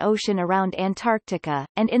Southern Ocean around Antarctica,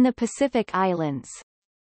 and in the Pacific Islands.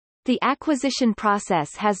 The acquisition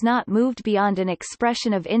process has not moved beyond an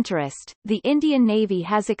expression of interest. The Indian Navy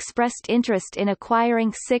has expressed interest in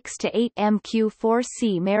acquiring 6 to 8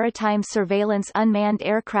 MQ-4C maritime surveillance unmanned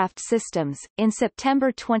aircraft systems. In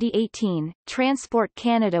September 2018, Transport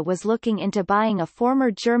Canada was looking into buying a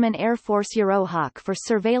former German Air Force EuroHawk for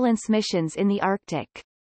surveillance missions in the Arctic.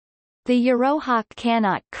 The EuroHawk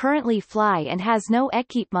cannot currently fly and has no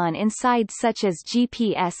équipement inside such as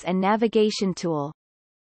GPS and navigation tool.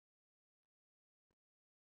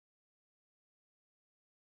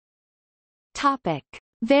 Topic: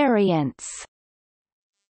 Variants.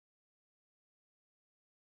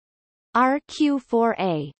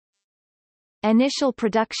 RQ-4A. Initial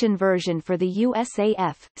production version for the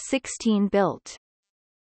USAF, 16 built.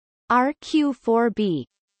 RQ-4B.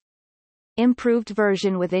 Improved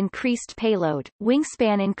version with increased payload,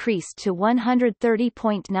 wingspan increased to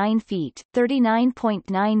 130.9 feet,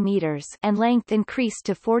 39.9 meters, and length increased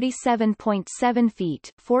to 47.7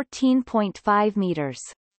 feet, 14.5 meters.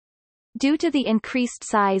 Due to the increased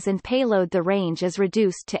size and payload, the range is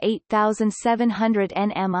reduced to 8,700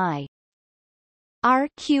 nmi.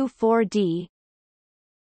 RQ-4D.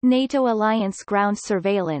 NATO Alliance Ground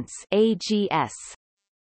Surveillance AGS.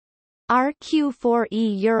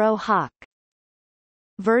 RQ-4E EuroHawk.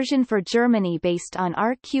 Version for Germany based on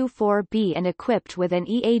RQ-4B and equipped with an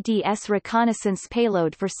EADS reconnaissance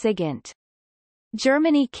payload for SIGINT.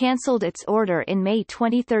 Germany cancelled its order in May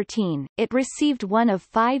 2013. It received one of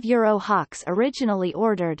 5 EuroHawks originally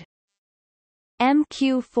ordered.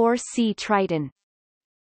 MQ-4C Triton.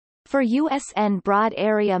 For USN Broad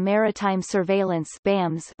Area Maritime Surveillance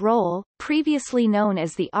BAMS role, previously known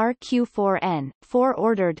as the RQ-4N, 4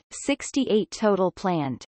 ordered, 68 total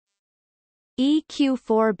planned.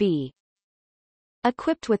 EQ-4B.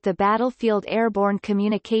 Equipped with the Battlefield Airborne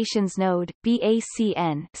Communications Node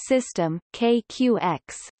BACN system,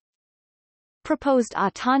 KQX. Proposed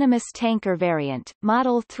autonomous tanker variant,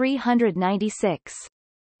 Model 396.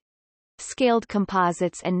 Scaled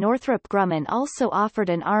Composites and Northrop Grumman also offered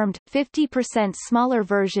an armed, 50% smaller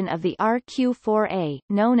version of the RQ-4A,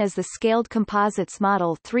 known as the Scaled Composites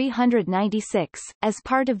Model 396, as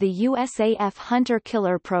part of the USAF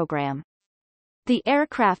Hunter-Killer program. The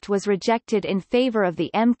aircraft was rejected in favor of the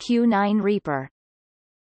MQ-9 Reaper.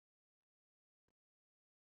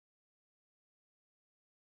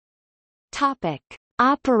 Topic: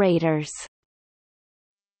 Operators.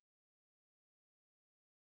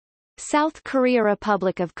 South Korea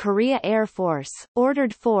Republic of Korea Air Force,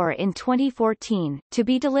 ordered 4 in 2014, to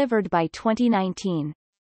be delivered by 2019.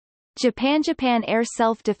 Japan Air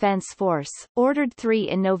Self-Defense Force, ordered 3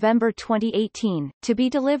 in November 2018, to be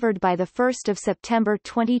delivered by 1 September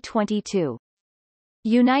 2022.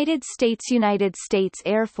 United States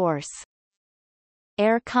Air Force.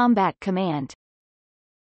 Air Combat Command.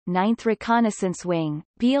 9th Reconnaissance Wing,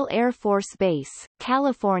 Beale Air Force Base,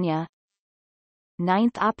 California.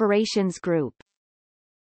 9th Operations Group.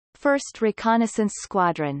 1st Reconnaissance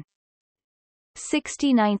Squadron.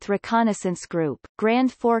 69th Reconnaissance Group,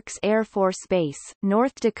 Grand Forks Air Force Base,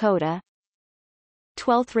 North Dakota.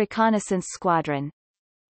 12th Reconnaissance Squadron.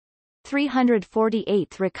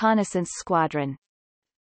 348th Reconnaissance Squadron.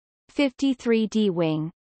 53D Wing,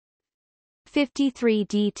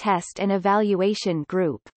 53D Test and Evaluation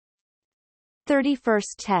Group,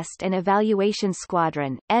 31st Test and Evaluation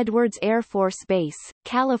Squadron, Edwards Air Force Base,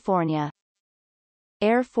 California,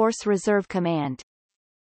 Air Force Reserve Command,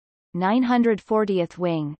 940th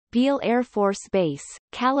Wing, Beale Air Force Base,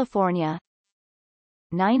 California,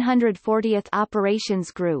 940th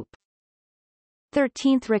Operations Group,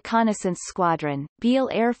 13th Reconnaissance Squadron, Beale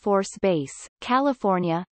Air Force Base,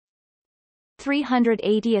 California,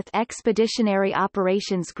 380th Expeditionary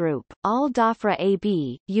Operations Group, Al Dhafra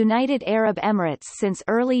AB, United Arab Emirates since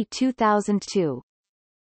early 2002.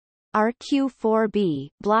 RQ-4B,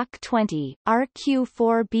 Block 20,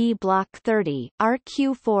 RQ-4B Block 30,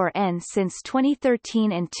 RQ-4N since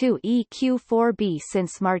 2013 and 2EQ-4B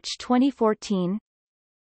since March 2014.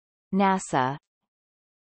 NASA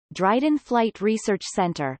Dryden Flight Research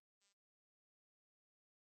Center.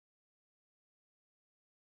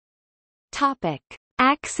 Topic: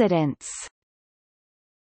 Accidents.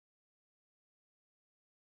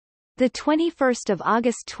 The 21st of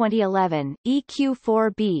August 2011,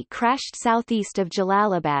 EQ-4B crashed southeast of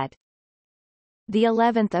Jalalabad. The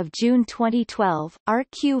 11th of June 2012,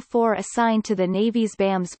 RQ-4 assigned to the Navy's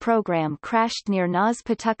BAMS program crashed near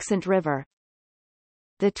Naz-Patuxent River.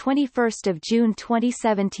 The 21st of June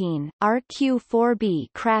 2017, RQ-4B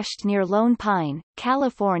crashed near Lone Pine,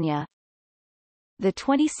 California. The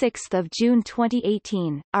 26th of June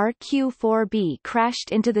 2018, RQ-4B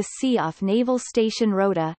crashed into the sea off Naval Station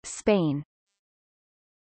Rota, Spain.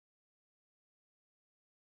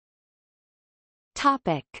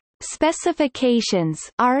 Topic: Specifications.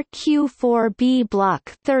 RQ-4B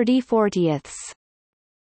Block 30/40ths.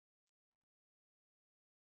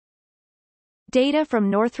 Data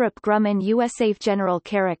from Northrop Grumman USAF. General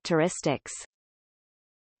characteristics.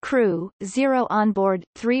 Crew, 0 onboard,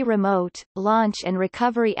 3 remote, launch and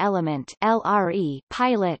recovery element LRE,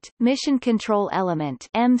 pilot, mission control element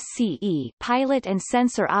MCE, pilot and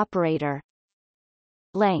sensor operator.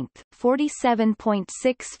 Length,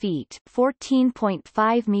 47.6 feet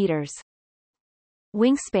 14.5 meters.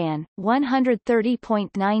 Wingspan,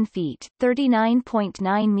 130.9 feet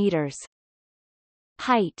 39.9 meters.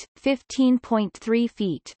 Height, 15.3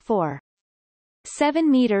 feet 4.7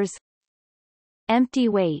 meters. Empty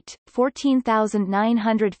weight,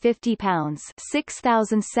 14,950 pounds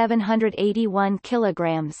 6,781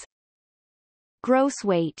 kilograms. Gross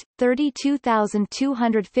weight,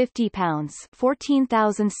 32,250 pounds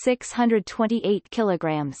 14,628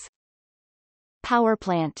 kilograms.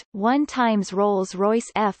 Powerplant, 1 times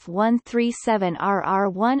Rolls-Royce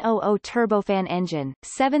F137RR100 turbofan engine,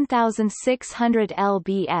 7,600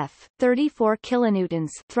 lbf, 34 kilonewtons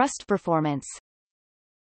thrust performance.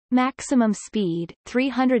 Maximum speed,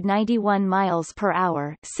 391 miles per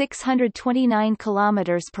hour, 629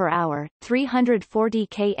 kilometers per hour, 340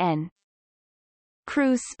 kn.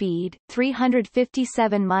 Cruise speed,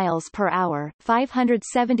 357 miles per hour,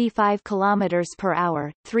 575 kilometers per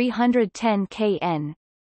hour, 310 kn.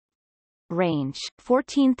 Range,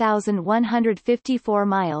 14,154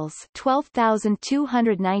 miles,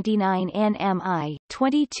 12,299 nmi,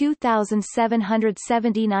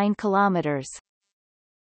 22,779 kilometers.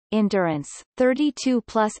 Endurance,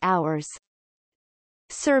 32+ hours.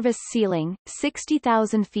 Service ceiling,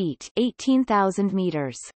 60,000 feet 18,000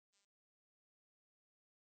 meters.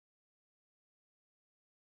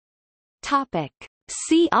 Topic.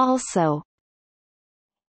 See also: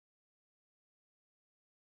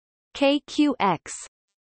 KQX,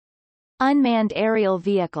 Unmanned Aerial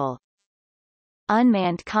Vehicle,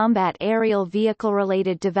 Unmanned Combat Aerial Vehicle.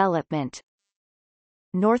 Related development: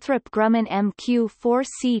 Northrop Grumman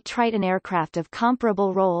MQ-4C Triton aircraft of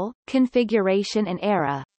comparable role, configuration and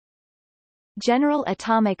era. General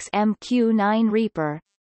Atomics MQ-9 Reaper,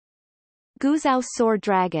 Guizhou Soar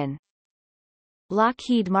Dragon,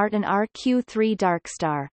 Lockheed Martin RQ-3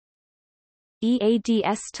 Darkstar,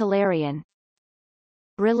 EADS Talarian.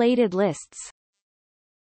 Related lists: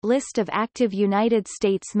 List of active United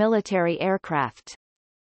States military aircraft.